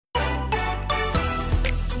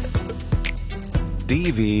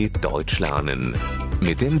DW Deutsch lernen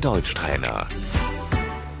mit dem Deutschtrainer.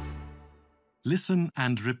 Listen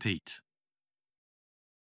and repeat.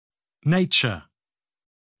 Nature,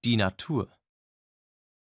 Die Natur.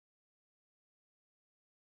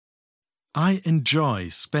 I enjoy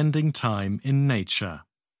spending time in nature.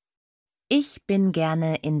 Ich bin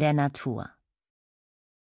gerne in der Natur.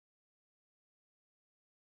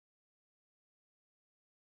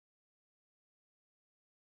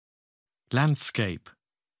 Landscape,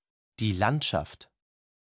 Die Landschaft.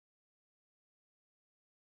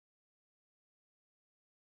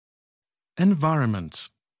 environment,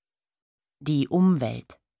 Die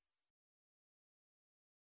Umwelt.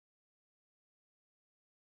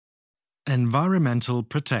 environmental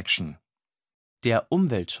protection, Der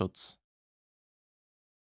Umweltschutz.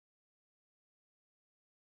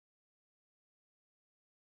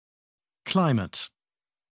 climate,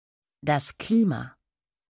 Das Klima.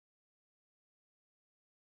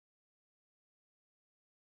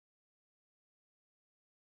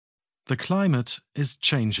 the climate is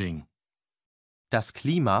changing. Das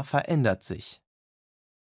Klima verändert sich.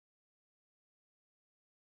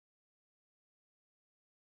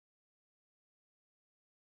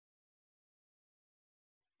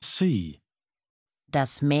 Sea,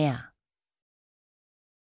 Das Meer.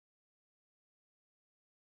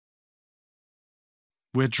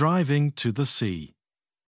 we're driving to the sea.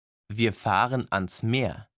 Wir fahren ans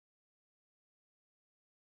Meer.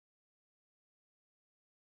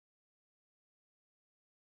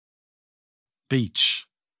 Beach,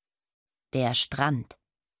 Der Strand.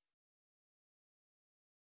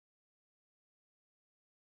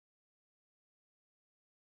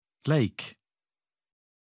 lake,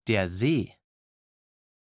 Der See.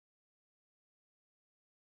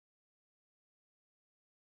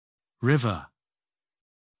 river,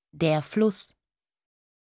 Der Fluss.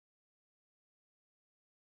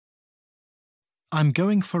 I'm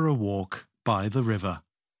going for a walk by the river.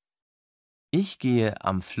 Ich gehe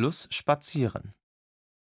am Fluss spazieren.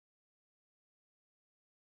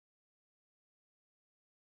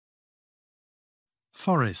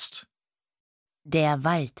 Forest, Der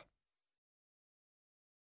Wald.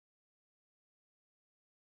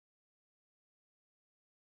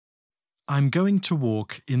 I'm going to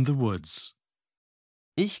walk in the woods.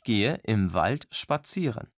 Ich gehe im Wald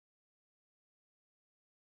spazieren.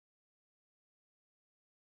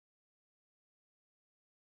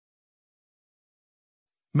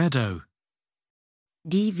 Meadow,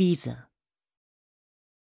 Die Wiese.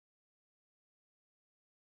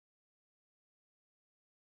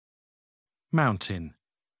 mountain,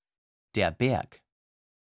 Der Berg.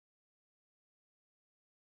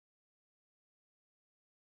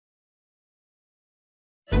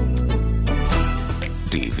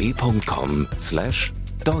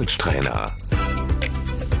 dw.com/Deutschtrainer